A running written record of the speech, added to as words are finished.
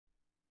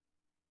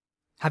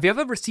Have you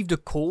ever received a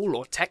call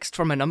or text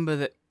from a number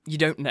that you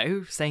don't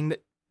know saying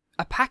that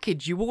a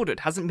package you ordered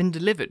hasn't been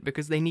delivered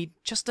because they need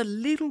just a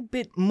little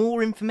bit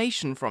more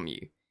information from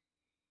you?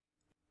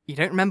 You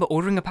don't remember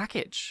ordering a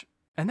package,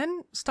 and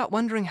then start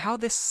wondering how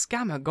this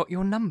scammer got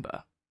your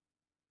number.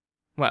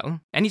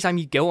 Well, anytime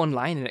you go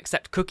online and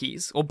accept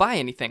cookies or buy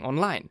anything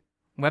online,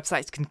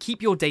 websites can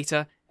keep your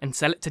data and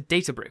sell it to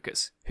data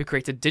brokers who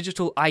create a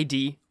digital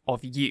ID of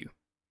you.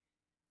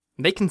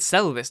 They can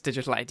sell this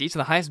digital ID to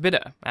the highest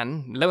bidder,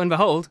 and lo and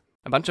behold,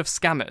 a bunch of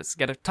scammers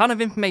get a ton of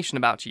information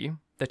about you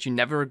that you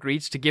never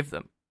agreed to give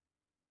them.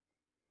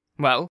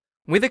 Well,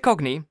 with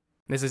Ecogni,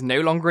 this is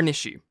no longer an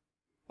issue.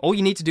 All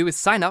you need to do is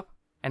sign up,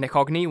 and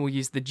Ecogni will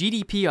use the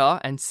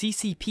GDPR and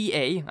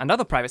CCPA and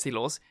other privacy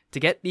laws to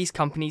get these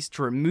companies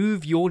to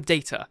remove your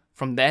data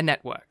from their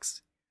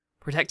networks,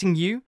 protecting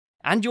you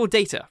and your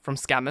data from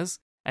scammers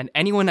and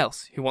anyone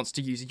else who wants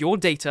to use your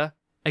data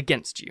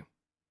against you.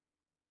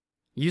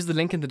 Use the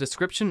link in the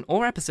description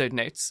or episode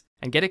notes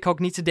and get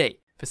Ecogni today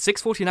for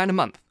 $6.49 a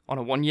month on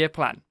a 1-year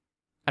plan,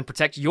 and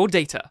protect your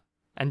data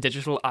and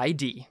digital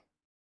ID.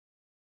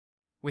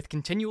 With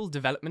continual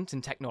development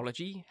in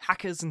technology,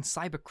 hackers and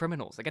cyber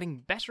criminals are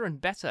getting better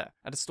and better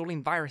at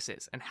installing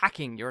viruses and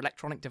hacking your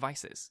electronic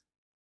devices.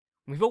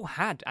 We've all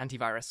had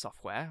antivirus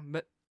software,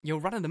 but your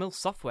run-of-the-mill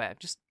software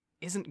just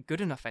isn't good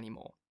enough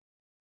anymore.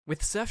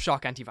 With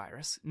Surfshark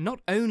Antivirus,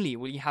 not only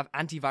will you have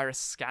antivirus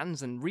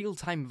scans and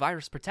real-time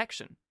virus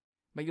protection,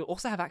 but you'll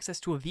also have access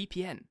to a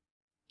VPN.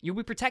 You'll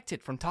be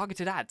protected from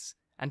targeted ads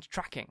and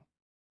tracking.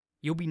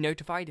 You'll be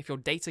notified if your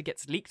data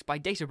gets leaked by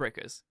data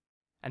brokers.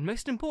 And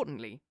most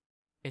importantly,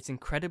 it's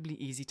incredibly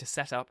easy to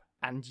set up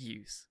and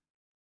use.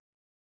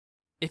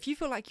 If you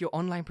feel like your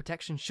online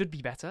protection should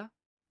be better,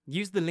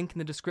 use the link in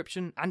the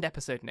description and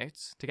episode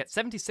notes to get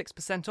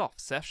 76% off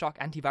Surfshark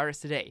Antivirus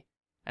today,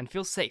 and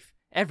feel safe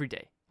every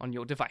day on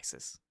your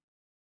devices.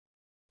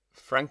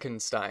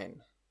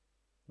 Frankenstein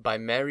by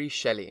Mary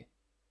Shelley.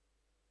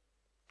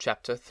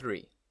 Chapter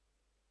 3.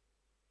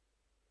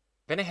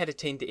 When I had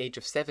attained the age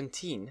of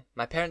 17,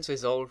 my parents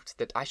resolved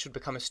that I should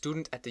become a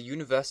student at the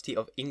University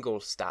of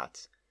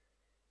Ingolstadt.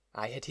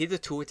 I had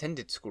hitherto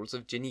attended schools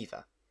of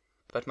Geneva,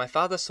 but my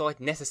father saw it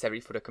necessary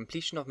for the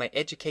completion of my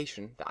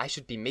education that I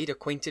should be made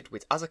acquainted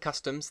with other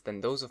customs than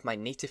those of my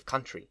native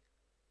country.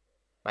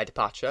 My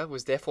departure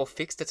was therefore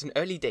fixed at an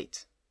early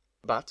date,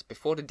 but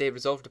before the day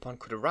resolved upon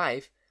could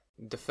arrive,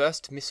 the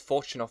first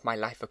misfortune of my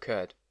life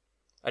occurred,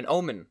 an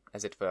omen,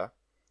 as it were,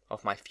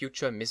 of my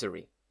future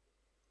misery.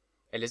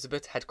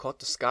 Elizabeth had caught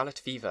the scarlet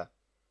fever.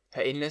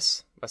 Her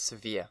illness was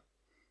severe,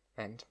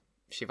 and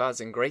she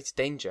was in great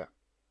danger.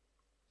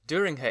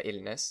 During her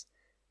illness,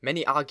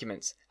 many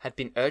arguments had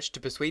been urged to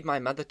persuade my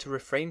mother to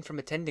refrain from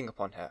attending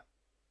upon her.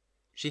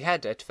 She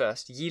had at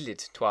first yielded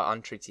to our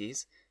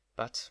entreaties,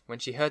 but when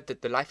she heard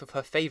that the life of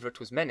her favourite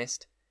was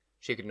menaced,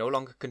 she could no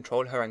longer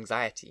control her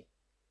anxiety.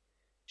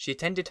 She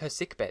attended her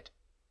sick bed.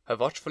 Her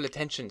watchful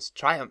attentions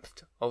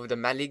triumphed over the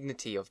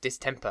malignity of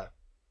distemper.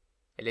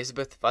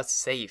 Elizabeth was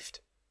saved,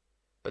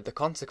 but the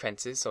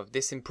consequences of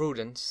this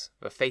imprudence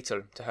were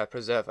fatal to her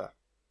preserver.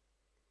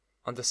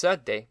 On the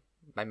third day,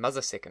 my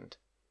mother sickened.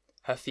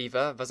 Her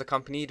fever was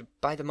accompanied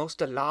by the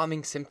most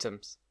alarming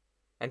symptoms,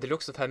 and the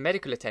looks of her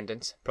medical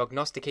attendants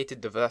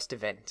prognosticated the worst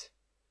event.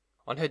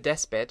 On her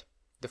deathbed,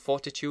 the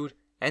fortitude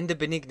and the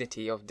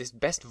benignity of this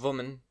best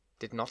woman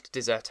did not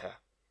desert her.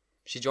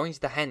 She joined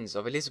the hands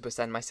of Elizabeth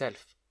and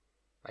myself.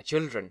 "My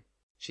children,"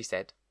 she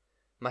said,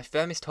 "my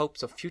firmest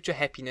hopes of future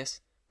happiness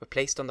were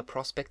placed on the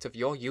prospect of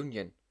your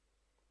union.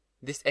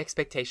 This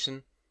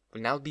expectation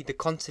will now be the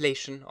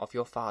consolation of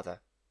your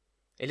father.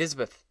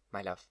 Elizabeth,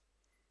 my love,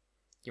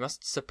 you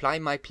must supply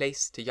my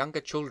place to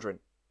younger children.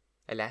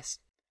 Alas,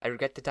 I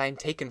regret that I am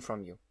taken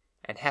from you,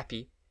 and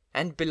happy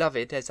and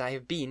beloved as I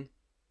have been,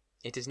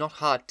 it is not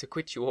hard to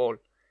quit you all.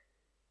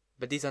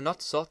 But these are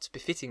not thoughts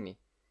befitting me.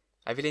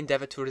 I will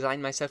endeavour to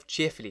resign myself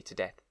cheerfully to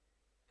death,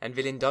 and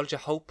will indulge a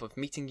hope of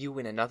meeting you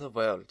in another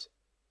world."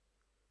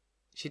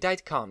 She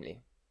died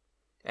calmly,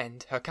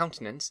 and her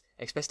countenance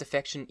expressed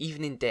affection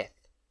even in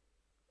death.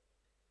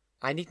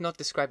 I need not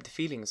describe the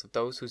feelings of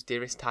those whose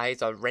dearest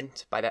ties are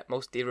rent by that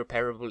most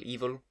irreparable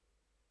evil.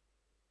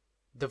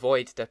 The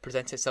void that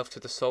presents itself to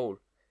the soul,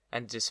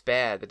 and the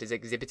despair that is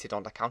exhibited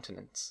on the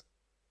countenance.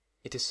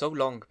 It is so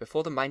long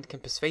before the mind can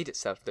persuade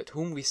itself that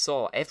whom we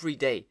saw every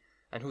day,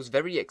 and whose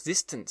very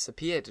existence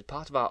appeared a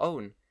part of our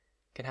own,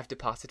 can have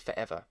departed for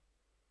ever.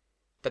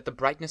 That the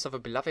brightness of a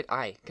beloved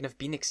eye can have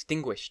been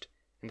extinguished,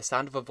 and the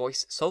sound of a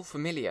voice so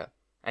familiar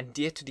and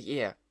dear to the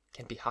ear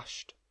can be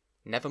hushed,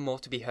 never more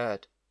to be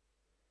heard.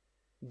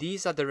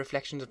 These are the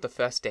reflections of the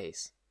first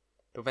days,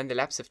 but when the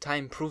lapse of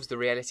time proves the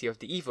reality of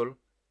the evil,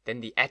 then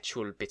the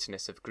actual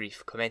bitterness of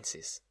grief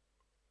commences.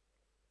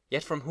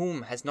 Yet from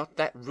whom has not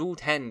that rude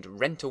hand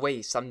rent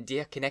away some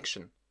dear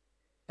connection?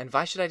 And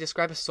why should I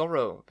describe a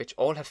sorrow which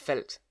all have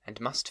felt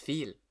and must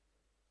feel?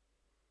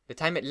 The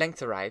time at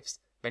length arrives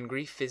when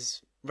grief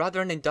is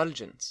rather an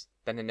indulgence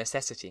than a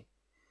necessity,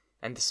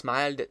 and the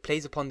smile that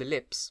plays upon the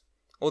lips,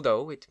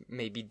 although it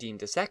may be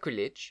deemed a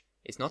sacrilege,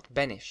 is not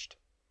banished.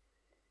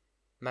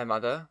 My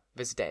mother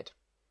was dead,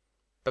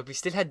 but we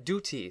still had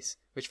duties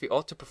which we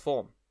ought to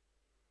perform.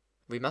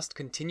 We must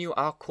continue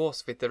our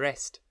course with the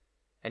rest,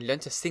 and learn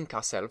to think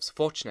ourselves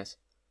fortunate,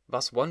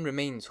 thus one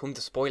remains whom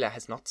the spoiler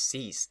has not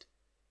seized.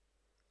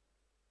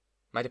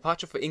 My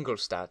departure for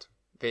Ingolstadt,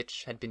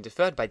 which had been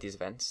deferred by these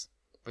events,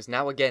 was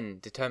now again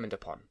determined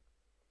upon.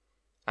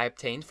 I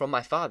obtained from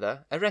my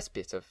father a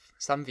respite of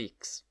some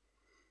weeks.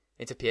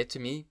 It appeared to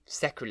me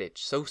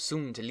sacrilege so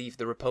soon to leave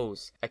the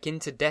repose, akin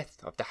to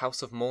death, of the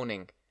house of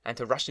mourning, and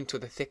to rush into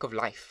the thick of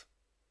life.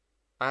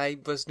 I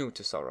was new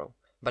to sorrow,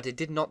 but it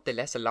did not the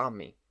less alarm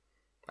me.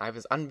 I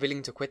was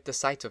unwilling to quit the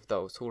sight of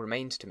those who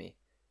remained to me,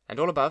 and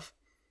all above,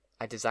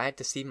 I desired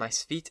to see my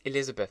sweet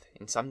Elizabeth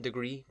in some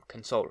degree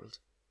consoled.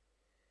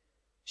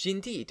 She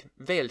indeed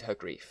veiled her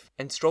grief,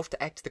 and strove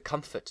to act the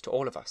comfort to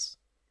all of us.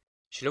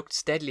 She looked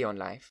steadily on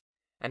life,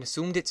 and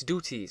assumed its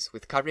duties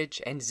with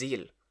courage and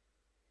zeal.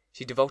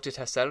 She devoted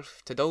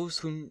herself to those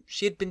whom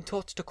she had been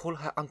taught to call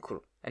her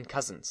uncle and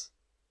cousins.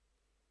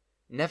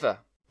 Never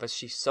was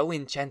she so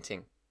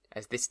enchanting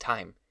as this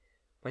time,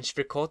 when she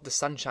recalled the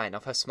sunshine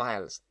of her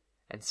smiles,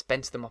 and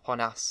spent them upon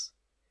us.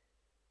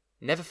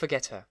 Never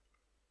forget her.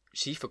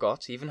 She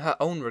forgot even her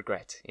own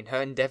regret in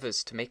her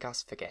endeavours to make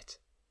us forget.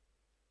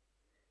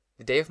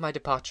 The day of my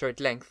departure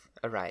at length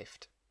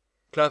arrived.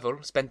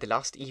 Clerval spent the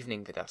last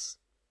evening with us.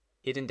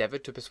 He had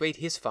endeavoured to persuade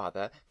his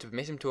father to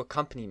permit him to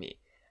accompany me,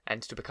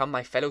 and to become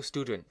my fellow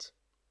student,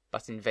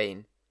 but in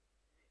vain.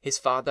 His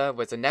father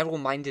was a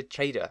narrow-minded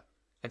trader,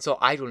 and saw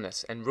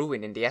idleness and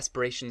ruin in the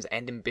aspirations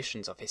and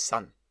ambitions of his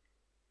son.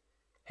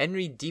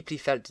 Henry deeply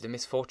felt the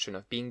misfortune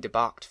of being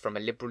debarked from a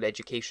liberal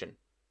education.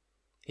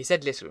 He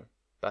said little,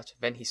 but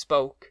when he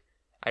spoke,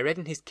 I read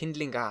in his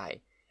kindling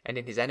eye, and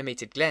in his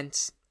animated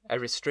glance, a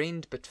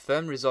restrained but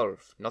firm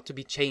resolve not to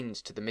be chained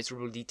to the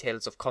miserable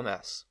details of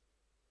commerce.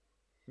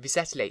 We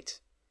sat late.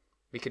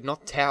 We could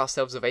not tear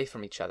ourselves away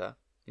from each other,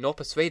 nor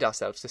persuade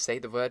ourselves to say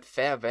the word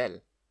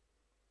farewell.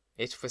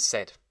 It was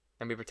said,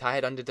 and we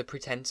retired under the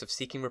pretence of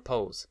seeking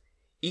repose,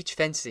 each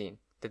fancying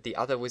that the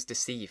other was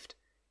deceived.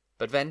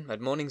 But when,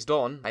 at morning's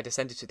dawn, I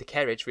descended to the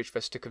carriage which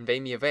was to convey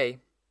me away,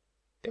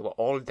 they were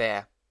all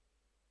there.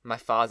 My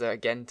father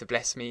again to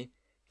bless me,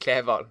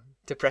 Clerval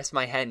to press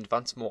my hand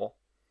once more,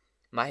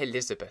 my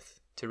Elizabeth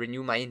to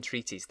renew my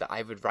entreaties that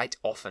I would write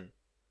often,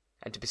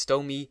 and to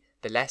bestow me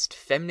the last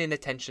feminine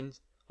attentions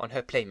on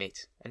her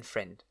playmate and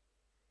friend.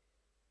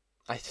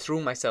 I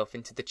threw myself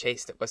into the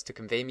chaise that was to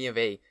convey me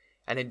away,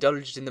 and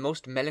indulged in the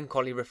most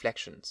melancholy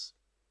reflections.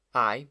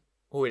 I,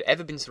 who had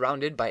ever been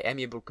surrounded by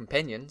amiable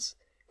companions,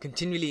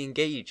 continually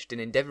engaged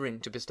in endeavouring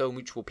to bestow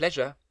mutual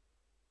pleasure,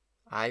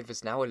 I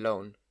was now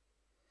alone.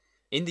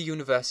 In the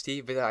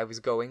university whither I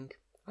was going,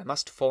 I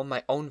must form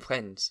my own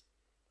friends,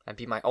 and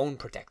be my own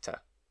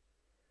protector.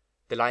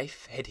 The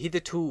life had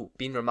hitherto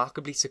been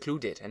remarkably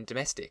secluded and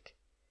domestic,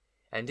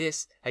 and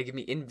this had given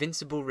me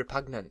invincible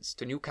repugnance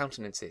to new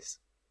countenances.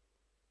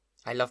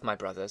 I loved my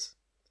brothers,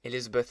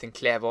 Elizabeth and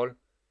Clerval.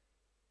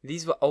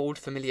 These were old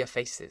familiar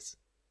faces,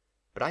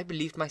 but I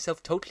believed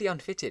myself totally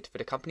unfitted for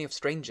the company of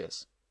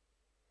strangers.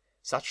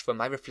 Such were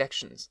my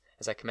reflections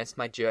as I commenced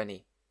my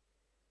journey.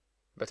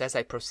 But as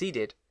I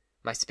proceeded,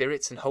 my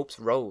spirits and hopes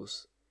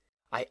rose.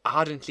 I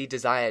ardently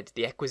desired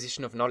the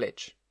acquisition of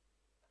knowledge.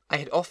 I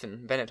had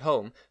often, when at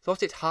home,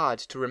 thought it hard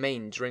to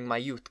remain during my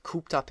youth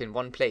cooped up in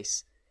one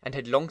place, and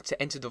had longed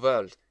to enter the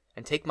world,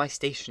 and take my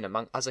station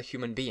among other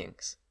human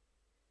beings.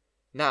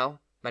 Now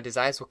my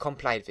desires were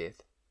complied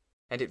with,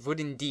 and it would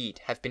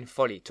indeed have been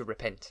folly to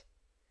repent.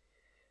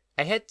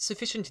 I had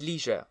sufficient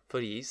leisure for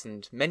these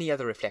and many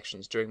other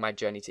reflections during my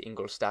journey to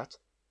Ingolstadt,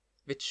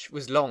 which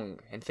was long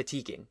and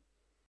fatiguing.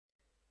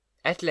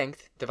 At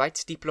length the white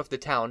steeple of the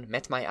town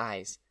met my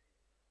eyes.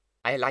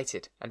 I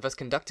alighted, and was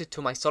conducted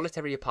to my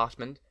solitary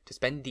apartment to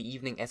spend the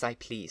evening as I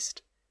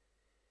pleased.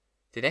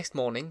 The next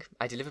morning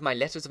I delivered my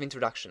letters of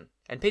introduction,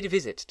 and paid a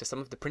visit to some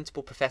of the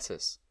principal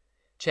professors.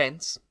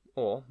 Chance,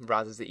 or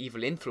rather the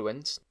evil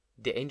influence,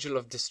 the angel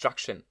of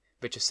destruction,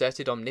 which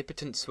asserted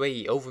omnipotent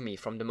sway over me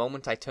from the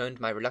moment I turned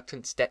my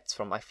reluctant steps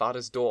from my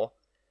father's door,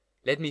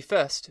 led me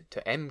first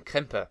to M.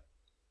 Kremper,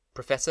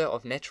 professor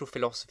of natural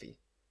philosophy.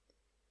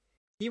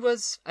 He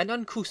was an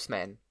uncouth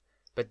man,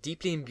 but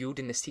deeply imbued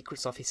in the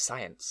secrets of his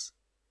science.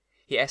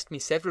 He asked me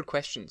several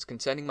questions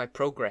concerning my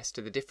progress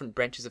to the different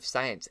branches of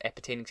science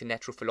appertaining to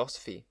natural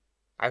philosophy.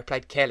 I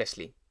replied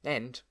carelessly,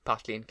 and,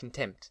 partly in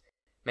contempt,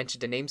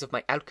 mentioned the names of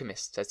my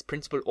alchemists as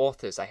principal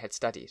authors I had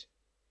studied.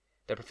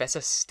 The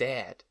professor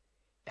stared.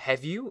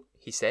 "Have you,"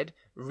 he said,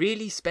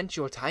 "really spent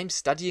your time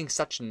studying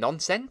such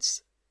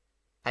nonsense?"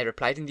 I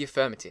replied in the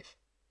affirmative.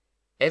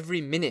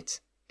 "Every minute,"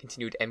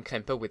 continued M.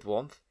 Kremper with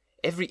warmth,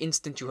 "every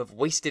instant you have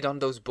wasted on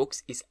those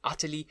books is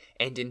utterly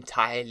and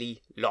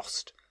entirely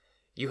lost.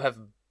 You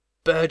have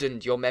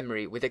burdened your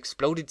memory with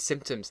exploded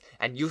symptoms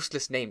and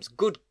useless names.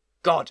 Good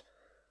God!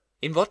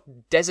 In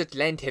what desert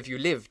land have you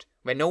lived,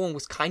 where no one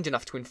was kind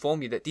enough to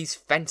inform you that these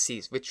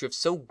fancies which you have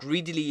so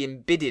greedily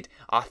imbibed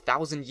are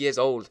 1,000 years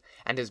old,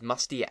 and as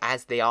musty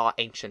as they are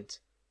ancient?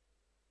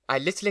 I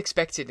little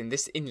expected in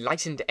this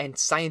enlightened and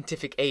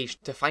scientific age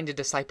to find a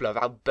disciple of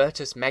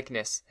Albertus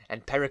Magnus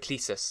and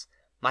Paracelsus.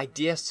 My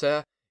dear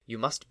sir, you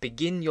must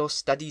begin your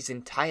studies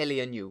entirely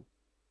anew.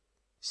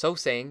 So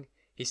saying,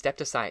 he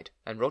stepped aside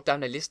and wrote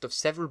down a list of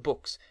several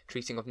books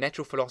treating of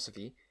natural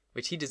philosophy,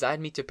 which he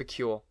desired me to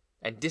procure,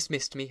 and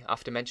dismissed me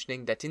after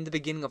mentioning that in the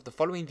beginning of the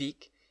following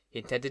week he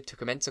intended to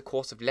commence a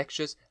course of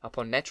lectures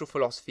upon natural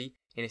philosophy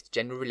in its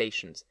general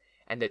relations,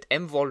 and that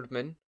M.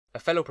 Waldman, a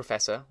fellow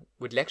professor,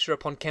 would lecture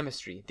upon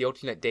chemistry the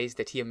alternate days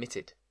that he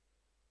omitted.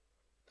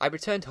 I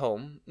returned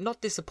home, not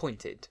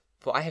disappointed,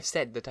 for I have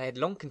said that I had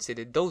long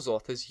considered those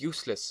authors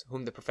useless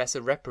whom the professor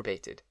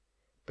reprobated,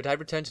 but I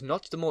returned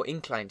not the more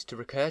inclined to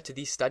recur to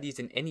these studies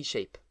in any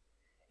shape.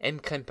 M.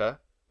 Kremper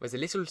was a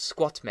little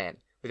squat man,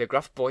 with a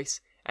gruff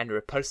voice and a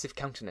repulsive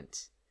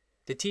countenance.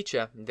 The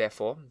teacher,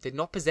 therefore, did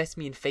not possess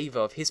me in favour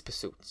of his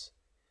pursuits.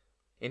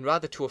 In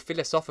rather to a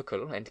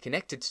philosophical and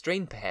connected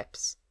strain,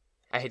 perhaps,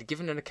 I had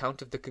given an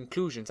account of the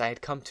conclusions I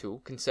had come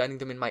to concerning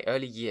them in my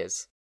early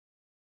years.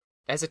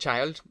 As a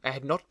child, I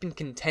had not been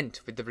content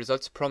with the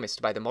results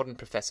promised by the modern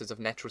professors of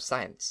natural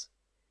science.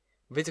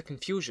 With a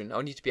confusion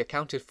only to be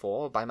accounted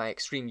for by my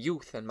extreme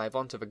youth and my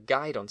want of a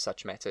guide on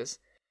such matters,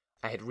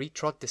 I had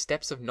retrod the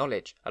steps of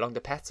knowledge along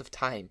the paths of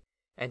time,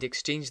 and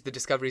exchanged the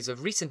discoveries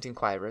of recent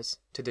inquirers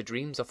to the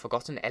dreams of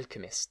forgotten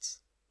alchemists.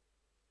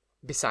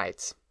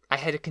 Besides, I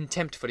had a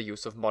contempt for the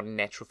use of modern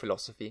natural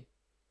philosophy.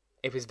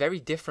 It was very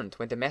different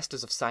when the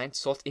masters of science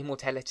sought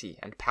immortality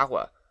and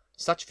power.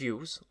 Such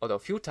views, although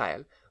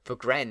futile, were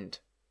grand.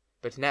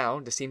 But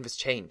now the scene was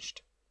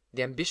changed.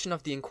 The ambition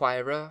of the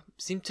inquirer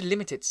seemed to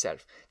limit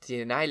itself to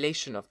the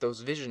annihilation of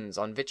those visions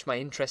on which my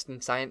interest in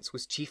science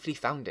was chiefly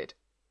founded.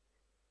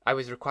 I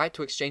was required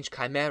to exchange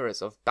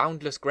chimeras of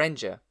boundless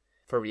grandeur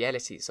for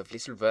realities of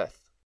little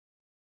worth.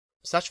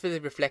 Such were the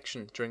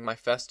reflections during my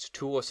first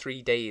 2 or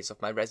 3 days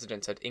of my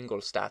residence at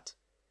Ingolstadt,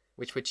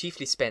 which were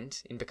chiefly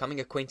spent in becoming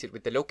acquainted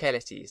with the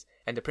localities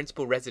and the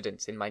principal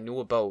residents in my new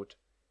abode.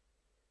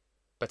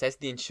 But as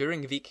the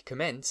ensuing week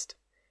commenced,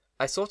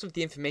 I sought of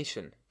the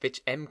information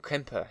which M.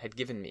 Kremper had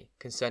given me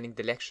concerning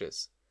the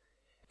lectures,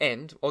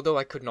 and, although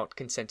I could not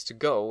consent to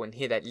go and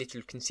hear that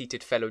little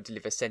conceited fellow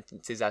deliver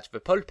sentences out of a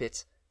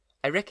pulpit,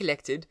 I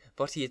recollected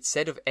what he had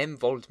said of M.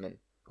 Waldman,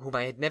 whom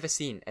I had never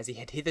seen, as he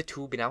had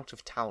hitherto been out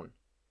of town.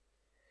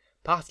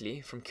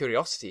 Partly from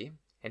curiosity,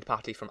 and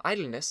partly from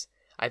idleness,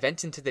 I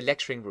went into the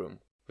lecturing room,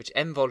 which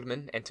M.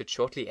 Waldman entered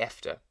shortly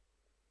after.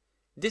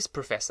 This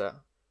professor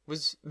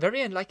was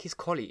very unlike his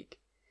colleague.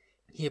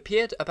 He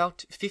appeared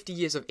about 50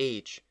 years of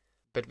age,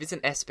 but with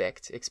an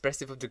aspect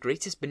expressive of the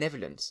greatest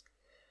benevolence.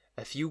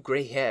 A few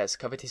grey hairs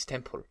covered his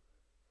temple,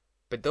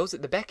 but those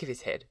at the back of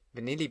his head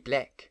were nearly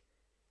black.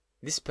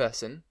 This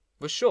person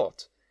was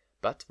short,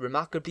 but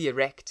remarkably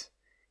erect,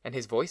 and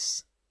his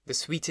voice the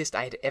sweetest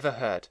I had ever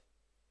heard.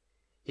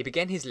 He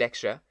began his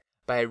lecture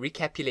by a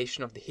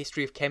recapitulation of the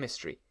history of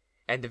chemistry,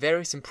 and the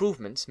various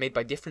improvements made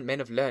by different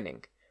men of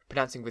learning,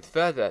 pronouncing with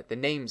fervour the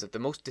names of the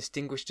most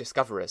distinguished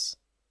discoverers.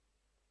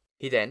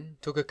 He then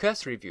took a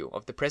cursory view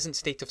of the present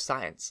state of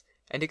science,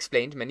 and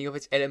explained many of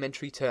its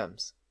elementary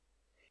terms.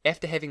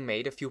 After having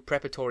made a few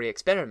preparatory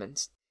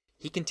experiments,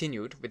 he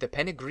continued with a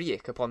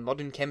panegyric upon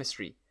modern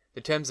chemistry, the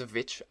terms of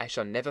which I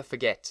shall never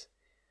forget.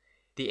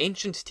 The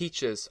ancient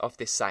teachers of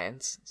this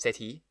science, said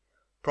he,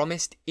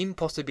 promised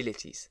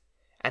impossibilities,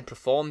 and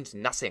performed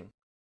nothing.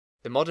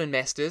 The modern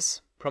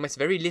masters promise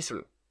very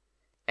little,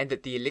 and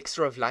that the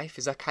elixir of life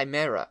is a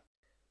chimera,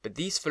 but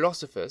these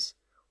philosophers,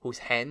 whose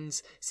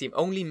hands seem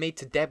only made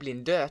to dabble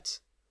in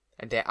dirt,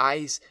 and their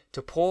eyes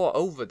to pore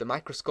over the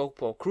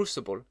microscope or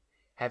crucible,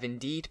 have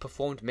indeed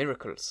performed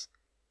miracles.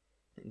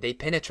 They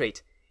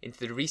penetrate into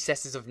the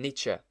recesses of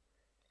nature,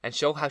 and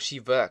show how she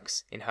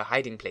works in her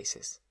hiding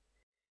places.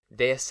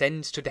 They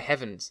ascend to the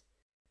heavens.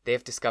 They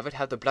have discovered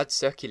how the blood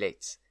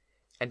circulates,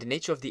 and the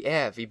nature of the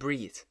air we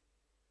breathe.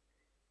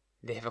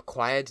 They have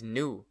acquired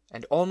new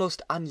and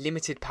almost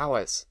unlimited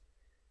powers.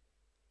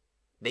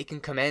 They can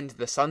command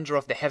the thunder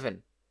of the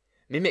heaven,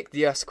 mimic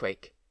the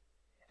earthquake,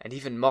 and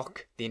even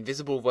mock the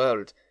invisible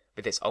world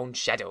with its own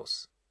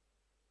shadows.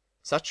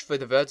 Such were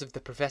the words of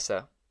the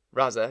professor,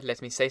 rather,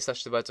 let me say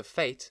such the words of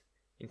fate,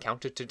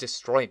 encountered to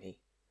destroy me.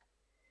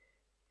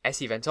 As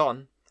he went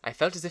on, I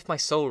felt as if my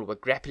soul were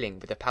grappling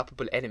with a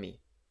palpable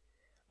enemy.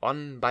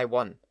 One by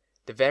one,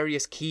 the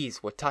various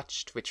keys were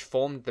touched which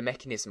formed the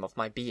mechanism of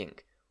my being.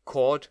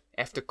 Chord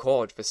after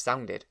chord was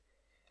sounded,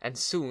 and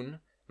soon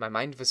my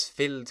mind was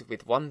filled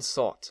with one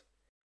thought,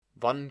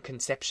 one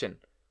conception,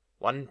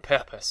 one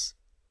purpose.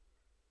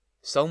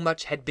 So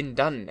much had been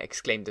done,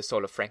 exclaimed the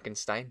soul of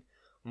Frankenstein.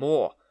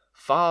 More,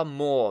 far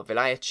more will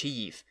I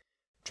achieve.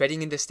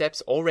 Treading in the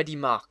steps already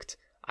marked,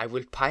 I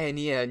will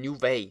pioneer a new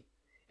way,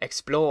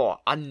 explore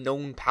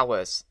unknown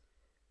powers,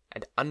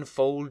 and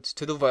unfold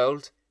to the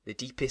world the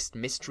deepest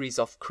mysteries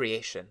of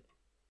creation.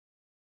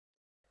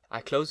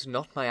 I closed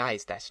not my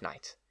eyes that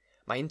night.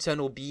 My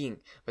internal being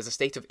was a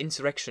state of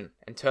insurrection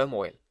and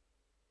turmoil.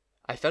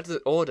 I felt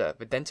that order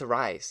would thence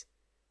arise,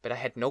 but I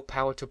had no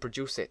power to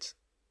produce it.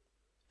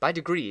 By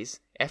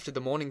degrees, after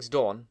the morning's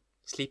dawn,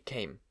 sleep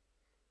came,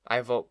 I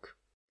awoke,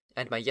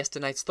 and my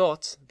yesternight's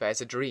thoughts were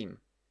as a dream.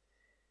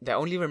 There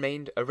only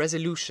remained a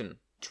resolution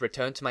to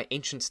return to my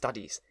ancient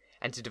studies,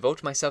 and to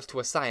devote myself to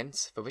a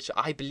science for which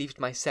I believed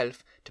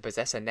myself to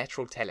possess a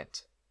natural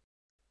talent.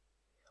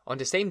 On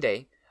the same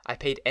day, I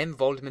paid M.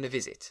 Waldman a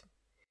visit.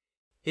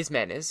 His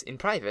manners, in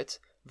private,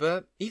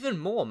 were even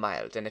more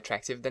mild and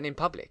attractive than in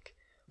public,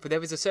 for there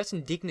was a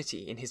certain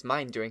dignity in his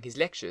mind during his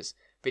lectures,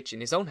 which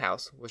in his own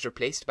house was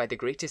replaced by the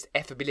greatest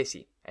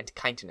affability and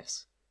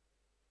kindness.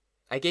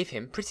 I gave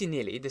him pretty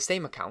nearly the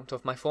same account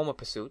of my former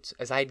pursuits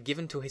as I had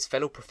given to his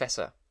fellow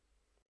professor.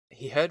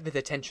 He heard with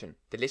attention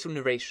the little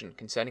narration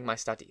concerning my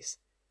studies,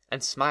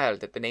 and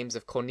smiled at the names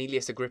of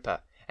Cornelius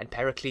Agrippa and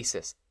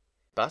Paracelsus,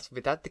 but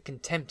without the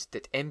contempt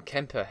that M.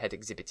 Kemper had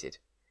exhibited.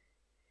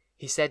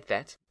 He said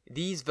that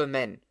these were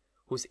men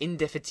whose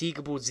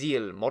indefatigable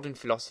zeal modern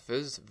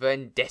philosophers were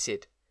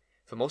indebted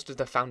for most of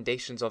the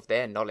foundations of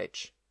their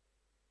knowledge.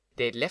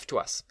 They had left to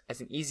us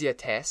as an easier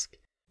task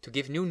to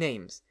give new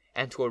names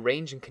and to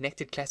arrange in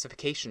connected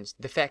classifications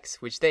the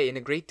facts which they in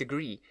a great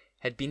degree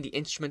had been the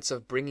instruments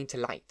of bringing to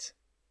light.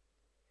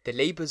 The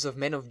labours of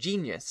men of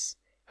genius,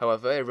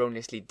 however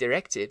erroneously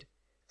directed,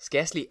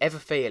 scarcely ever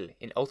fail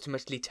in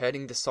ultimately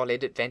turning the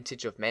solid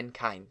advantage of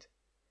mankind.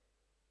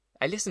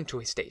 I listened to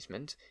his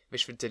statement,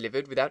 which was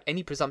delivered without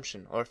any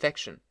presumption or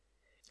affection,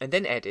 and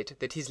then added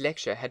that his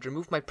lecture had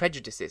removed my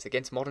prejudices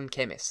against modern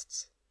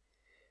chemists.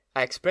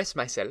 I expressed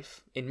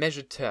myself in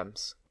measured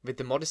terms, with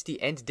the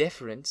modesty and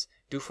deference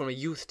due from a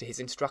youth to his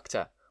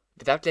instructor,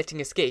 without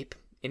letting escape,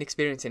 in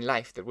experience in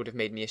life that would have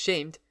made me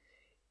ashamed,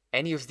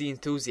 any of the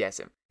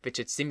enthusiasm which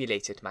had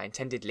simulated my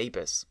intended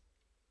labours.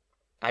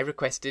 I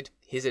requested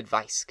his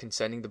advice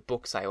concerning the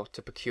books I ought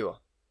to procure.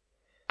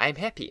 I am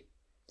happy,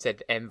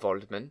 said M.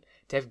 Waldman,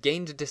 to have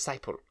gained a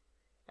disciple,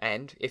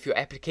 and if your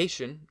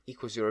application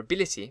equals your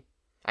ability,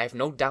 I have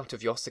no doubt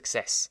of your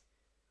success.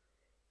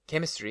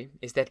 Chemistry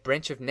is that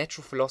branch of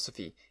natural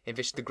philosophy in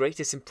which the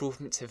greatest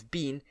improvements have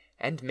been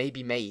and may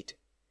be made.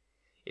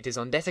 It is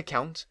on that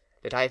account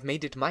that I have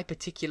made it my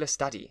particular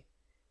study,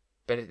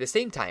 but at the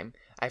same time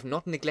I have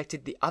not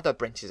neglected the other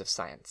branches of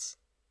science.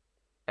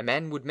 A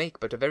man would make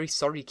but a very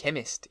sorry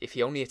chemist if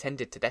he only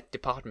attended to that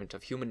department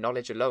of human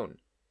knowledge alone.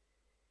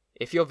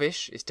 If your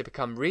wish is to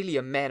become really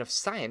a man of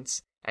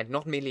science, and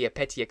not merely a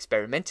petty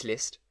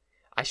experimentalist,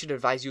 I should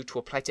advise you to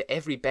apply to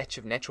every batch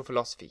of natural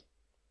philosophy,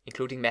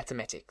 including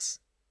mathematics.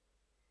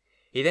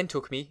 He then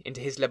took me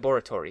into his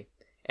laboratory,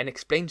 and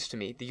explained to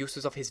me the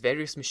uses of his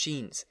various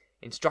machines,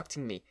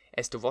 instructing me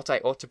as to what I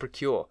ought to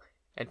procure,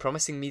 and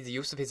promising me the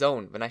use of his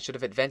own when I should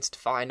have advanced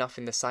far enough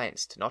in the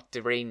science to not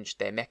derange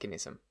their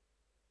mechanism.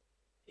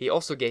 He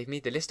also gave me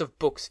the list of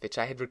books which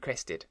I had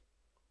requested,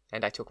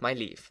 and I took my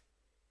leave.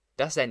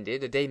 Thus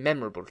ended a day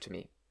memorable to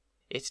me.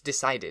 It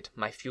decided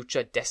my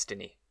future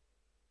destiny.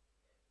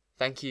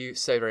 Thank you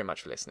so very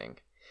much for listening.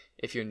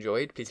 If you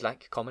enjoyed, please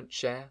like, comment,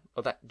 share,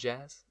 all that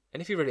jazz.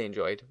 And if you really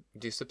enjoyed,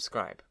 do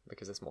subscribe,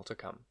 because there's more to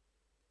come.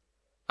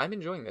 I'm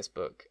enjoying this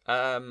book.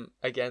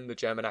 Again, the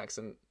German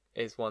accent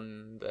is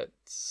one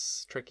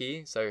that's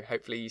tricky, so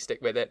hopefully you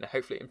stick with it, and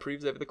hopefully it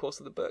improves over the course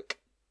of the book.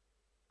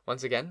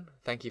 Once again,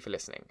 thank you for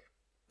listening.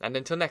 And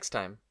until next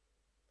time,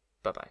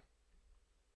 bye-bye.